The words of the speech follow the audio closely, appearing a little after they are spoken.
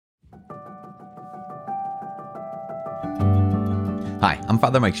Hi, I'm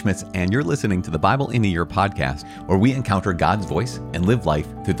Father Mike Schmitz, and you're listening to the Bible in a Year podcast, where we encounter God's voice and live life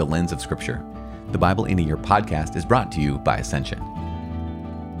through the lens of Scripture. The Bible in a Year podcast is brought to you by Ascension.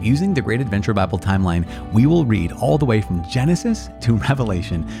 Using the Great Adventure Bible timeline, we will read all the way from Genesis to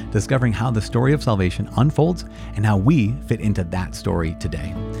Revelation, discovering how the story of salvation unfolds and how we fit into that story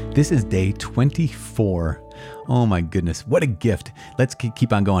today. This is day 24. Oh my goodness, what a gift. Let's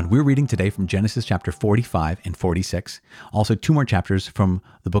keep on going. We're reading today from Genesis chapter 45 and 46. Also, two more chapters from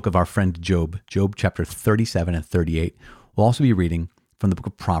the book of our friend Job, Job chapter 37 and 38. We'll also be reading from the book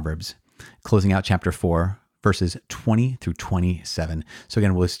of Proverbs, closing out chapter 4, verses 20 through 27. So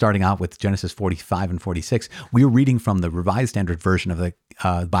again, we're starting out with Genesis 45 and 46. We're reading from the Revised Standard Version of the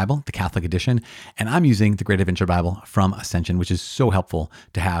Bible, the Catholic edition, and I'm using the Great Adventure Bible from Ascension, which is so helpful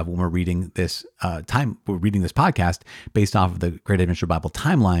to have when we're reading this podcast based off of the Great Adventure Bible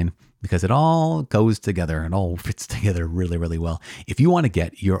timeline, because it all goes together and all fits together really, really well. If you want to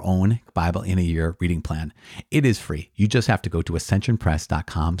get your own Bible in a Year reading plan, it is free. You just have to go to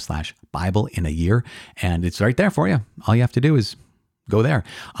ascensionpress.com/Bible in a Year, and it's right there for you. All you have to do is go there.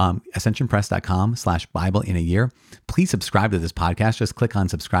 Ascensionpress.com/Bible in a Year. Please subscribe to this podcast. Just click on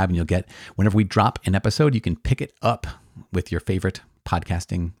subscribe and you'll get, whenever we drop an episode, you can pick it up with your favorite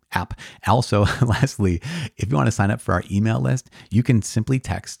podcasting app. Also, lastly, if you want to sign up for our email list, you can simply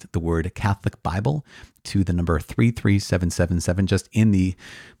text the word Catholic Bible to the number 33777, just in the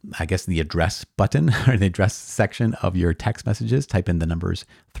address button or the address section of your text messages. Type in the numbers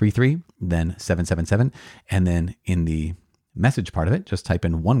 33, then 777, and then in the message part of it, just type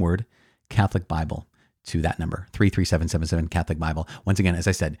in one word, Catholic Bible, to that number, 33777, Catholic Bible. Once again, as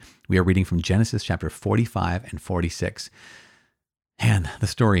I said, we are reading from Genesis chapter 45 and 46. And the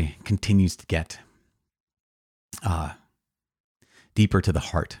story continues to get deeper to the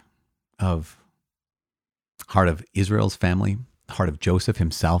heart of Israel's family, the heart of Joseph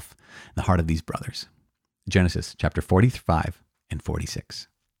himself, the heart of these brothers. Genesis chapter 45 and 46.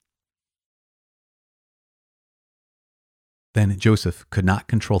 Then Joseph could not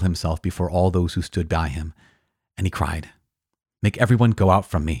control himself before all those who stood by him, and he cried, "Make everyone go out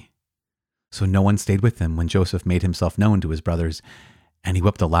from me." So no one stayed with him when Joseph made himself known to his brothers, and he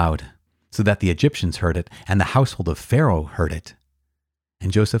wept aloud, so that the Egyptians heard it, and the household of Pharaoh heard it.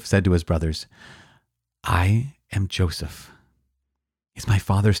 And Joseph said to his brothers, "I am Joseph. Is my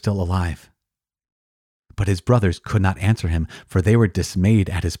father still alive?" But his brothers could not answer him, for they were dismayed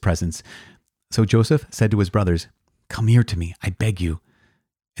at his presence. So Joseph said to his brothers, "Come here to me, I beg you."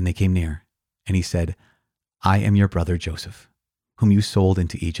 And they came near, and he said, "I am your brother Joseph, whom you sold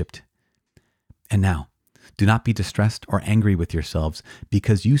into Egypt. And now, do not be distressed or angry with yourselves,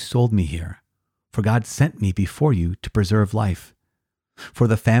 because you sold me here. For God sent me before you to preserve life. For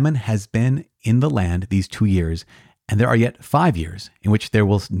the famine has been in the land these 2 years, and there are yet 5 years in which there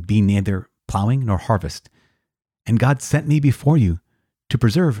will be neither plowing nor harvest. And God sent me before you to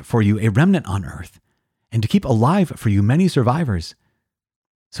preserve for you a remnant on earth, and to keep alive for you many survivors.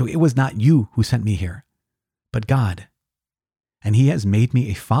 So it was not you who sent me here, but God. And he has made me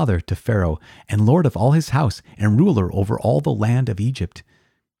a father to Pharaoh, and lord of all his house, and ruler over all the land of Egypt.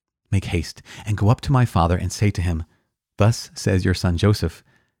 Make haste, and go up to my father, and say to him, Thus says your son Joseph,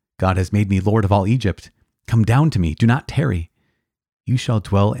 God has made me lord of all Egypt. Come down to me, do not tarry. You shall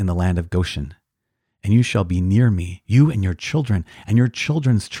dwell in the land of Goshen, and you shall be near me, you and your children, and your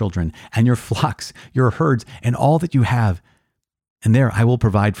children's children, and your flocks, your herds, and all that you have. And there I will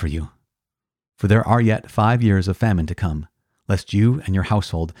provide for you. For there are yet 5 years of famine to come, lest you and your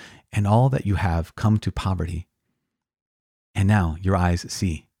household and all that you have come to poverty. And now your eyes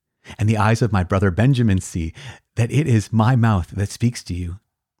see, and the eyes of my brother Benjamin see, that it is my mouth that speaks to you.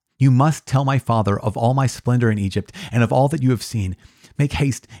 You must tell my father of all my splendor in Egypt, and of all that you have seen. Make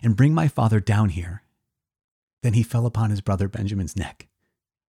haste and bring my father down here." Then he fell upon his brother Benjamin's neck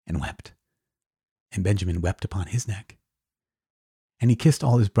and wept. And Benjamin wept upon his neck. And he kissed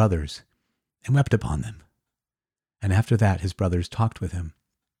all his brothers and wept upon them. And after that, his brothers talked with him.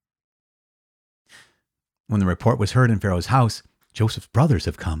 When the report was heard in Pharaoh's house, Joseph's brothers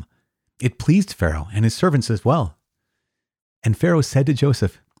have come. It pleased Pharaoh and his servants as well. And Pharaoh said to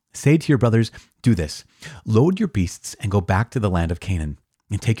Joseph, "Say to your brothers, do this, load your beasts and go back to the land of Canaan,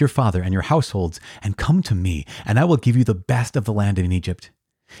 and take your father and your households and come to me, and I will give you the best of the land in Egypt,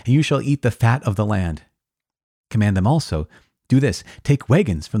 and you shall eat the fat of the land. Command them also, do this, take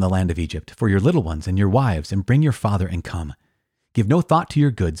wagons from the land of Egypt for your little ones and your wives, and bring your father and come. Give no thought to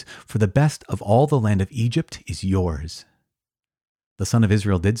your goods, for the best of all the land of Egypt is yours." The son of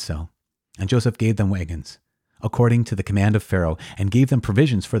Israel did so, and Joseph gave them wagons, according to the command of Pharaoh, and gave them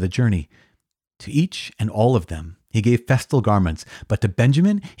provisions for the journey. To each and all of them he gave festal garments, but to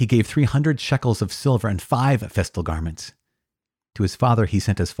Benjamin he gave 300 shekels of silver and 5 festal garments. To his father he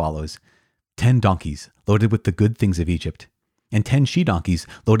sent as follows: 10 donkeys loaded with the good things of Egypt, and 10 she-donkeys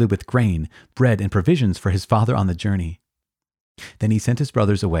loaded with grain, bread, and provisions for his father on the journey. Then he sent his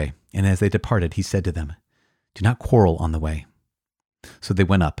brothers away, and as they departed he said to them, "Do not quarrel on the way." So they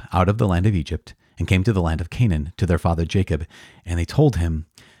went up out of the land of Egypt and came to the land of Canaan to their father Jacob, and they told him,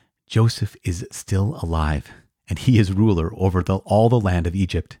 "Joseph is still alive, and he is ruler over all the land of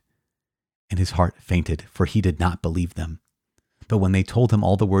Egypt." And his heart fainted, for he did not believe them. But when they told him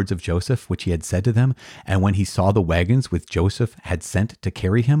all the words of Joseph which he had said to them, and when he saw the wagons which Joseph had sent to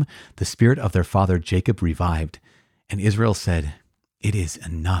carry him, the spirit of their father Jacob revived. And Israel said, "It is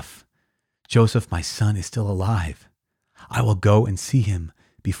enough. Joseph, my son, is still alive. I will go and see him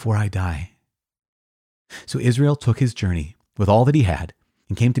before I die." So Israel took his journey with all that he had,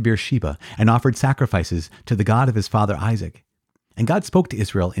 and came to Beersheba, and offered sacrifices to the God of his father Isaac. And God spoke to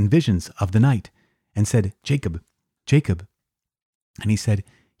Israel in visions of the night, and said, "Jacob, Jacob." And he said,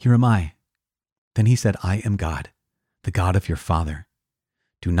 "Here am I." Then he said, "I am God, the God of your father.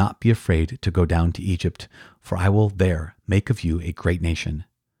 Do not be afraid to go down to Egypt, for I will there make of you a great nation.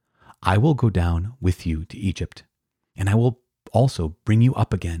 I will go down with you to Egypt, and I will also bring you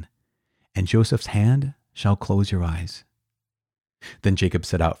up again, and Joseph's hand shall close your eyes." Then Jacob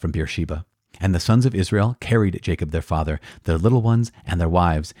set out from Beersheba, and the sons of Israel carried Jacob their father, their little ones and their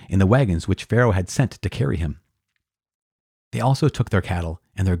wives, in the wagons which Pharaoh had sent to carry him. They also took their cattle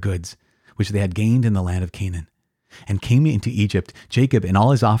and their goods, which they had gained in the land of Canaan, and came into Egypt, Jacob and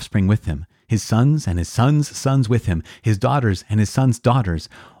all his offspring with him, his sons and his sons' sons with him, his daughters and his sons' daughters.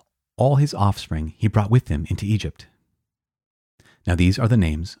 All his offspring he brought with him into Egypt. Now these are the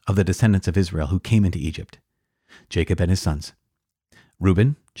names of the descendants of Israel who came into Egypt: Jacob and his sons.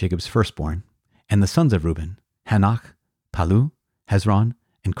 Reuben, Jacob's firstborn, and the sons of Reuben, Hanok, Palu, Hezron,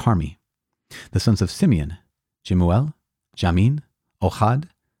 and Carmi. The sons of Simeon, Jemuel, Jamin, Ohad,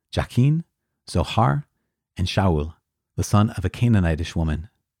 Jachin, Zohar, and Shaul, the son of a Canaanitish woman.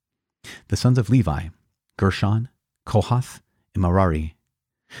 The sons of Levi, Gershon, Kohath, and Merari.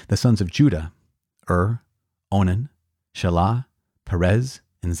 The sons of Judah, Onan, Shelah, Perez,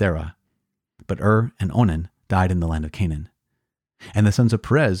 and Zerah. But and Onan died in the land of Canaan. And the sons of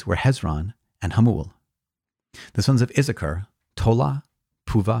Perez were Hezron and Hamuel. The sons of Issachar, Tola,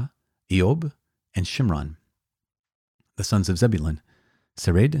 Puva, Eob, and Shimron. The sons of Zebulun,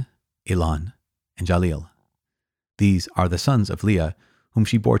 Sered, Elon, and Jalil. These are the sons of Leah, whom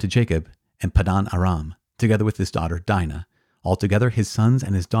she bore to Jacob and Padan Aram, together with his daughter Dinah. Altogether his sons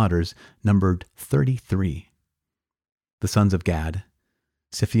and his daughters numbered 33. The sons of Gad,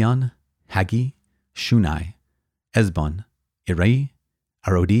 Siphion, Hagi, Shunai, Esbon, Eri,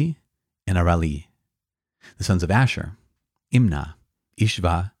 Arodi, and Arali. The sons of Asher, Imnah,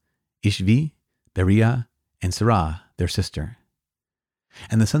 Ishva, Ishvi, Beriah, and Sarah, their sister.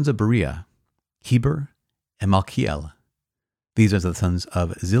 And the sons of Beriah, Heber, and Malchiel. These are the sons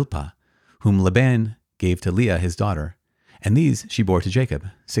of Zilpah, whom Laban gave to Leah his daughter, and these she bore to Jacob,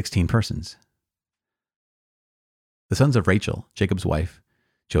 16 persons. The sons of Rachel, Jacob's wife,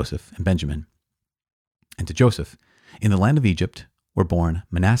 Joseph and Benjamin. And to Joseph, in the land of Egypt, were born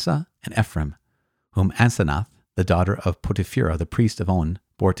Manasseh and Ephraim, whom Asenath, the daughter of Potipherah, the priest of On,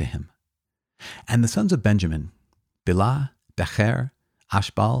 bore to him. And the sons of Benjamin, Bilah, Becher,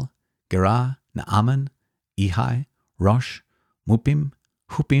 Ashbal, Gerah, Naaman, Ehi, Rosh, Mupim,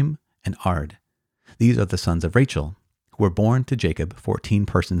 Hupim, and Ard. These are the sons of Rachel, who were born to Jacob, 14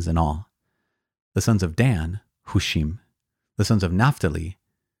 persons in all. The sons of Dan, Hushim. The sons of Naphtali,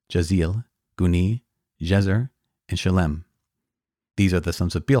 Jazeel, Guni, Jezer, and Shalem. These are the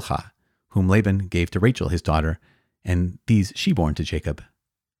sons of Bilhah, whom Laban gave to Rachel his daughter, and these she born to Jacob,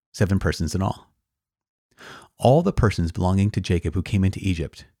 7 persons in all. All the persons belonging to Jacob who came into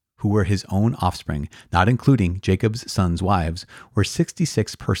Egypt, who were his own offspring, not including Jacob's sons' wives, were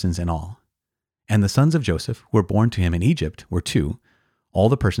 66 persons in all. And the sons of Joseph who were born to him in Egypt were 2. All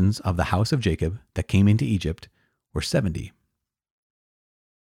the persons of the house of Jacob that came into Egypt were 70.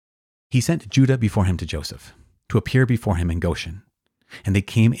 He sent Judah before him to Joseph, to appear before him in Goshen, and they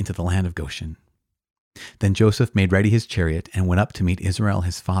came into the land of Goshen. Then Joseph made ready his chariot and went up to meet Israel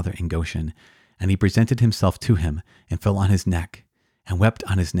his father in Goshen, and he presented himself to him and fell on his neck and wept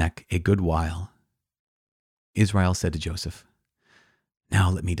on his neck a good while. Israel said to Joseph, "Now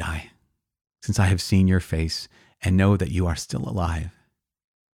let me die, since I have seen your face and know that you are still alive."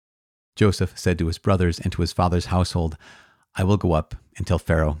 Joseph said to his brothers and to his father's household, "I will go up and tell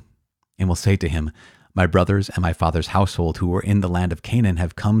Pharaoh, and will say to him, 'My brothers and my father's household who were in the land of Canaan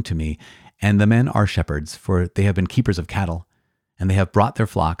have come to me, And the men are shepherds, for they have been keepers of cattle, and they have brought their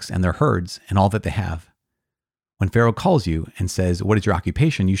flocks and their herds and all that they have. When Pharaoh calls you and says, "What is your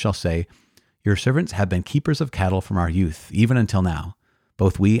occupation?" you shall say, "Your servants have been keepers of cattle from our youth, even until now,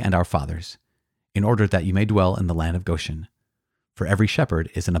 both we and our fathers, in order that you may dwell in the land of Goshen. For every shepherd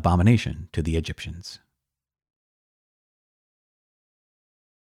is an abomination to the Egyptians."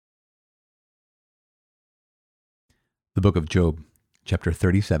 The book of Job, chapter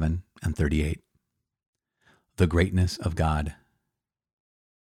 37 and 38. The greatness of God.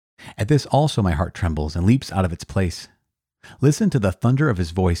 At this also my heart trembles and leaps out of its place. Listen to the thunder of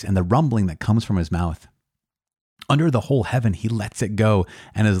his voice and the rumbling that comes from his mouth. Under the whole heaven he lets it go,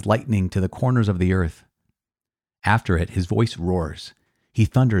 and as lightning to the corners of the earth. After it his voice roars. He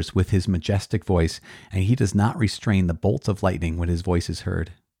thunders with his majestic voice, and he does not restrain the bolts of lightning when his voice is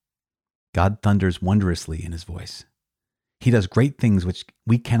heard. God thunders wondrously in his voice. He does great things which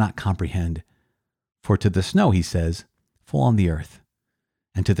we cannot comprehend. For to the snow, he says, "Fall on the earth,"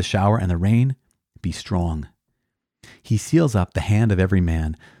 and to the shower and the rain, "Be strong." He seals up the hand of every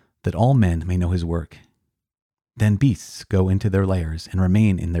man, that all men may know his work. Then beasts go into their lairs and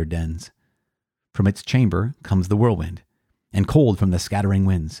remain in their dens. From its chamber comes the whirlwind, and cold from the scattering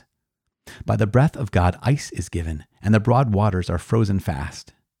winds. By the breath of God ice is given, and the broad waters are frozen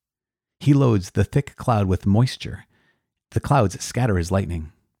fast. He loads the thick cloud with moisture. The clouds scatter his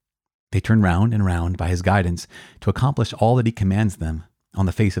lightning. They turn round and round by his guidance to accomplish all that he commands them on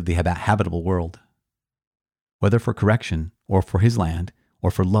the face of the habitable world. Whether for correction, or for his land, or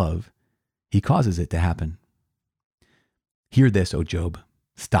for love, he causes it to happen. Hear this, O Job.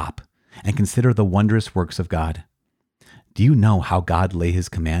 Stop, and consider the wondrous works of God. Do you know how God lay his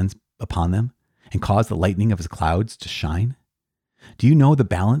commands upon them, and caused the lightning of his clouds to shine? Do you know the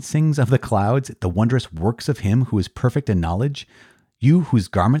balancings of the clouds, the wondrous works of him who is perfect in knowledge? You whose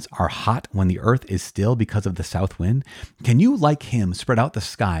garments are hot when the earth is still because of the south wind? Can you, like him, spread out the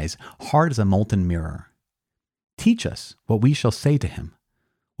skies, hard as a molten mirror? Teach us what we shall say to him.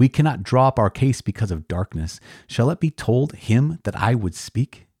 We cannot draw up our case because of darkness. Shall it be told him that I would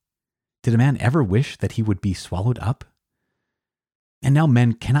speak? Did a man ever wish that he would be swallowed up? And now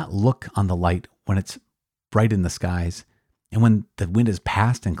men cannot look on the light when it's bright in the skies, and when the wind has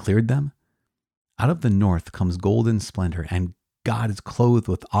passed and cleared them. Out of the north comes golden splendor, and God is clothed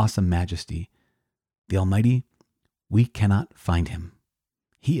with awesome majesty. The Almighty, we cannot find him.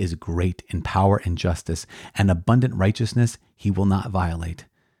 He is great in power and justice, and abundant righteousness he will not violate.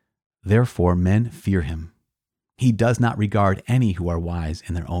 Therefore men fear him. He does not regard any who are wise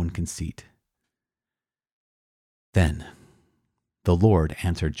in their own conceit. Then the Lord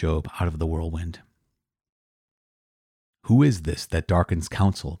answered Job out of the whirlwind. Who is this that darkens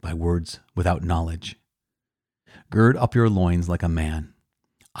counsel by words without knowledge? Gird up your loins like a man.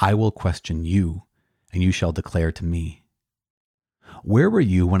 I will question you, and you shall declare to me. Where were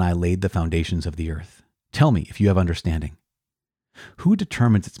you when I laid the foundations of the earth? Tell me if you have understanding. Who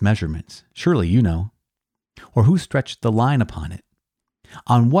determines its measurements? Surely you know. Or who stretched the line upon it?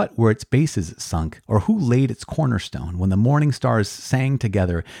 On what were its bases sunk? Or who laid its cornerstone when the morning stars sang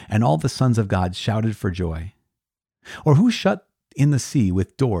together and all the sons of God shouted for joy? Or who shut in the sea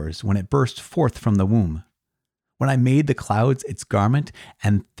with doors when it burst forth from the womb? When I made the clouds its garment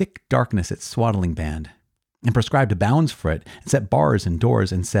and thick darkness its swaddling band, and prescribed bounds for it, and set bars and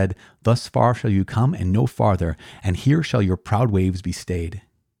doors, and said, "Thus far shall you come and no farther, and here shall your proud waves be stayed."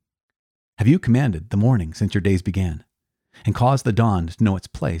 Have you commanded the morning since your days began, and caused the dawn to know its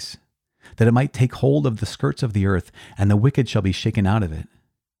place, that it might take hold of the skirts of the earth, and the wicked shall be shaken out of it?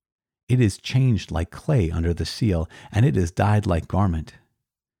 It is changed like clay under the seal, and it is dyed like garment.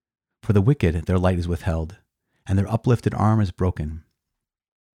 For the wicked their light is withheld, and their uplifted arm is broken.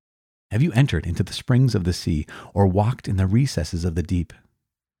 Have you entered into the springs of the sea, or walked in the recesses of the deep?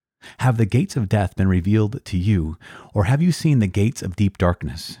 Have the gates of death been revealed to you, or have you seen the gates of deep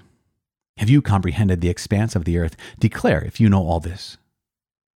darkness? Have you comprehended the expanse of the earth? Declare if you know all this.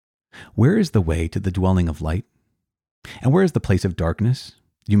 Where is the way to the dwelling of light? And where is the place of darkness?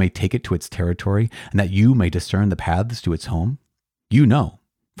 You may take it to its territory, and that you may discern the paths to its home? You know,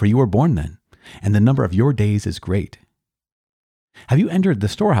 for you were born then, and the number of your days is great. Have you entered the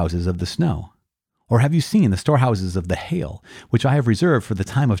storehouses of the snow? Or have you seen the storehouses of the hail, which I have reserved for the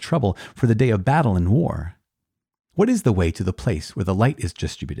time of trouble, for the day of battle and war? What is the way to the place where the light is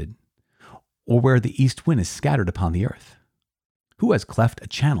distributed, or where the east wind is scattered upon the earth? Who has cleft a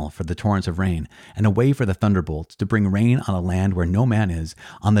channel for the torrents of rain, and a way for the thunderbolts, to bring rain on a land where no man is,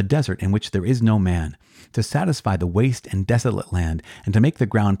 on the desert in which there is no man, to satisfy the waste and desolate land, and to make the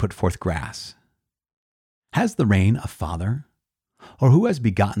ground put forth grass? Has the rain a father? Or who has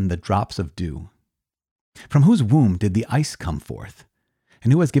begotten the drops of dew? From whose womb did the ice come forth?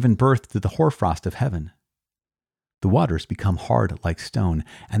 And who has given birth to the hoarfrost of heaven? The waters become hard like stone,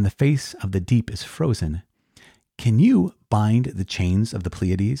 and the face of the deep is frozen. Can you bind the chains of the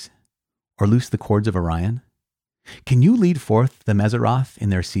Pleiades, or loose the cords of Orion? Can you lead forth the Meseroth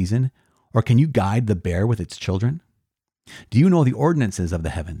in their season, or can you guide the bear with its children? Do you know the ordinances of the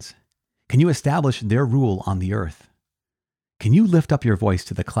heavens? Can you establish their rule on the earth? Can you lift up your voice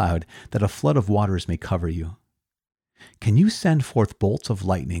to the cloud, that a flood of waters may cover you? Can you send forth bolts of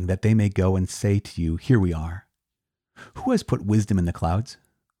lightning, that they may go and say to you, here we are? Who has put wisdom in the clouds?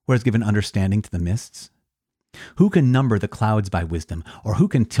 Who has given understanding to the mists? Who can number the clouds by wisdom, or who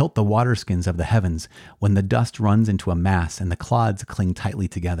can tilt the waterskins of the heavens when the dust runs into a mass and the clods cling tightly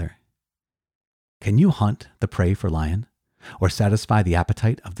together? Can you hunt the prey for lion, or satisfy the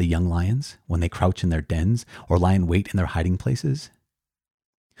appetite of the young lions when they crouch in their dens or lie in wait in their hiding places?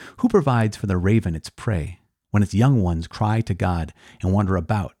 Who provides for the raven its prey when its young ones cry to God and wander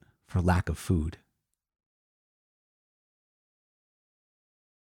about for lack of food?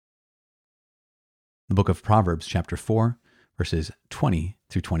 The book of Proverbs, chapter 4, verses 20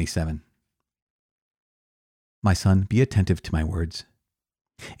 through 27. My son, be attentive to my words.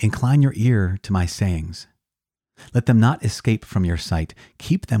 Incline your ear to my sayings. Let them not escape from your sight.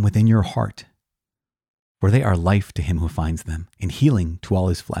 Keep them within your heart, for they are life to him who finds them, and healing to all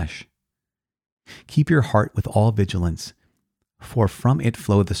his flesh. Keep your heart with all vigilance, for from it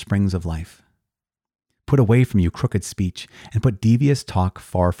flow the springs of life. Put away from you crooked speech, and put devious talk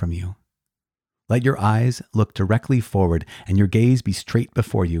far from you. Let your eyes look directly forward, and your gaze be straight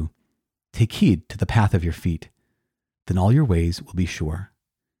before you. Take heed to the path of your feet, then all your ways will be sure.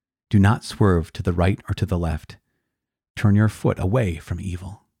 Do not swerve to the right or to the left. Turn your foot away from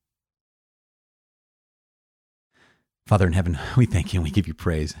evil. Father in heaven, we thank you and we give you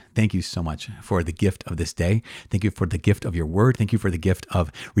praise. Thank you so much for the gift of this day. Thank you for the gift of your word. Thank you for the gift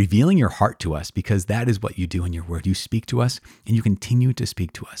of revealing your heart to us, because that is what you do in your word. You speak to us and you continue to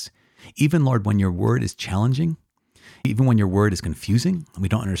speak to us. Even, Lord, when your word is challenging, even when your word is confusing, we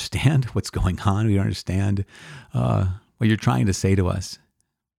don't understand what's going on. We don't understand what you're trying to say to us.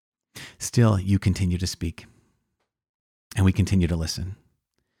 Still, you continue to speak and we continue to listen.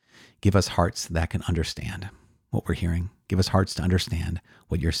 Give us hearts that can understand what we're hearing. Give us hearts to understand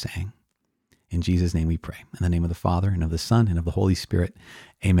what you're saying. In Jesus' name we pray. In the name of the Father, and of the Son, and of the Holy Spirit.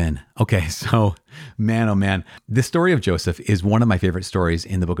 Amen. Okay, so man, oh man. The story of Joseph is one of my favorite stories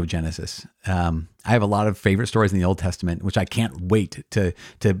in the book of Genesis. I have a lot of favorite stories in the Old Testament, which I can't wait to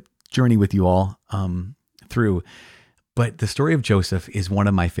journey with you all through. But the story of Joseph is one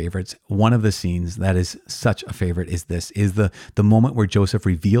of my favorites. One of the scenes that is such a favorite is the moment where Joseph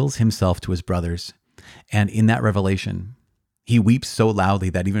reveals himself to his brothers. And in that revelation, he weeps so loudly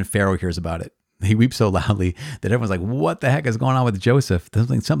that even Pharaoh hears about it. He weeps so loudly that everyone's like, what the heck is going on with Joseph?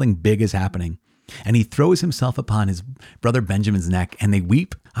 Something big is happening. And he throws himself upon his brother Benjamin's neck and they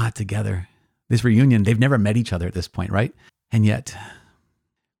weep together. This reunion, they've never met each other at this point, right? And yet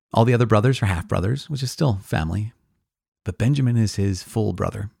all the other brothers are half brothers, which is still family. But Benjamin is his full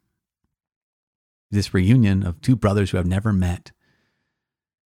brother. This reunion of two brothers who have never met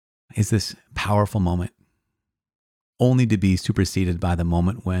is this powerful moment, only to be superseded by the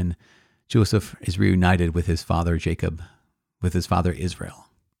moment when Joseph is reunited with his father Jacob, with his father Israel.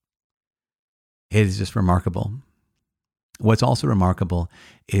 It is just remarkable. What's also remarkable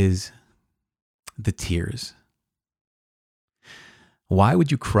is the tears. Why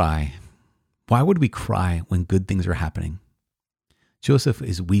would you cry? Why would we cry when good things are happening? Joseph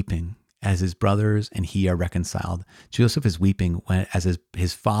is weeping as his brothers and he are reconciled. Joseph is weeping as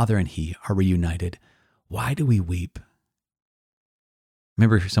his father and he are reunited. Why do we weep? I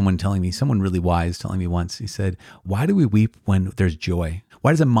remember someone really wise telling me once, he said, why do we weep when there's joy?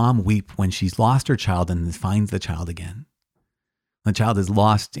 Why does a mom weep when she's lost her child and finds the child again? The child is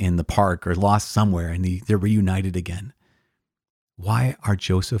lost in the park or lost somewhere and they're reunited again. Why are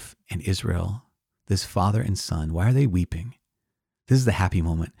Joseph and Israel, this father and son, why are they weeping? This is the happy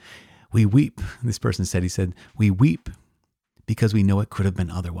moment. We weep, this person said, we weep because we know it could have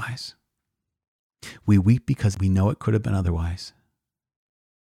been otherwise. We weep because we know it could have been otherwise.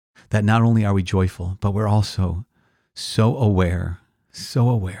 That not only are we joyful, but we're also so aware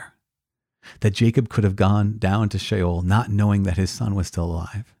that Jacob could have gone down to Sheol not knowing that his son was still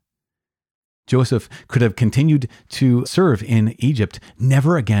alive. Joseph could have continued to serve in Egypt,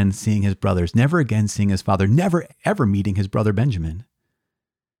 never again seeing his brothers, never again seeing his father, never ever meeting his brother Benjamin.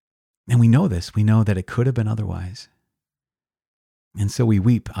 And we know this. We know that it could have been otherwise. And so we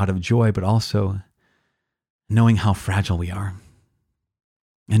weep out of joy, but also knowing how fragile we are,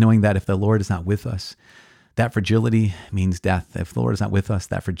 And knowing that if the Lord is not with us, that fragility means death. If the Lord is not with us,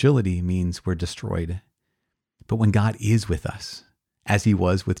 that fragility means we're destroyed. But when God is with us, as he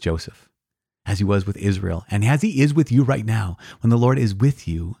was with Joseph, as he was with Israel, and as he is with you right now, when the Lord is with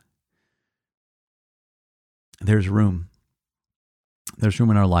you, there's room. There's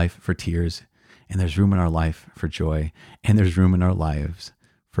room in our life for tears, and there's room in our life for joy, and there's room in our lives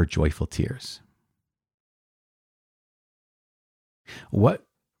for joyful tears. What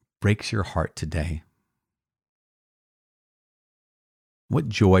breaks your heart today? What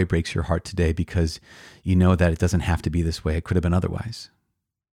joy breaks your heart today because you know that it doesn't have to be this way? It could have been otherwise.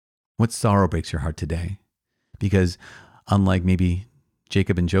 What sorrow breaks your heart today? Because unlike maybe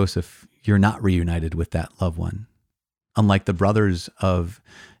Jacob and Joseph, you're not reunited with that loved one. Unlike the brothers of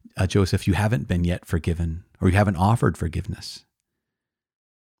Joseph, you haven't been yet forgiven, or you haven't offered forgiveness.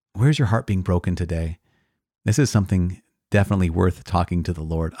 Where's your heart being broken today? This is something definitely worth talking to the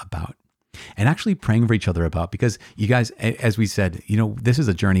Lord about and actually praying for each other about, because you guys, as we said, this is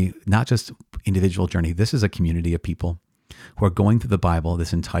a journey, not just individual journey. This is a community of people who are going through the Bible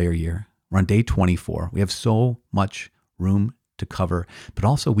this entire year. We're on day 24. We have so much room to cover, but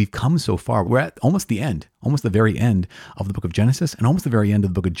also we've come so far. We're at almost the end, almost the very end of the book of Genesis and almost the very end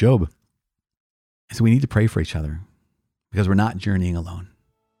of the book of Job. And so we need to pray for each other because we're not journeying alone.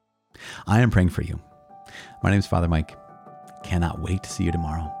 I am praying for you. My name is Father Mike. Cannot wait to see you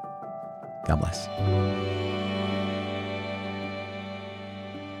tomorrow. God bless.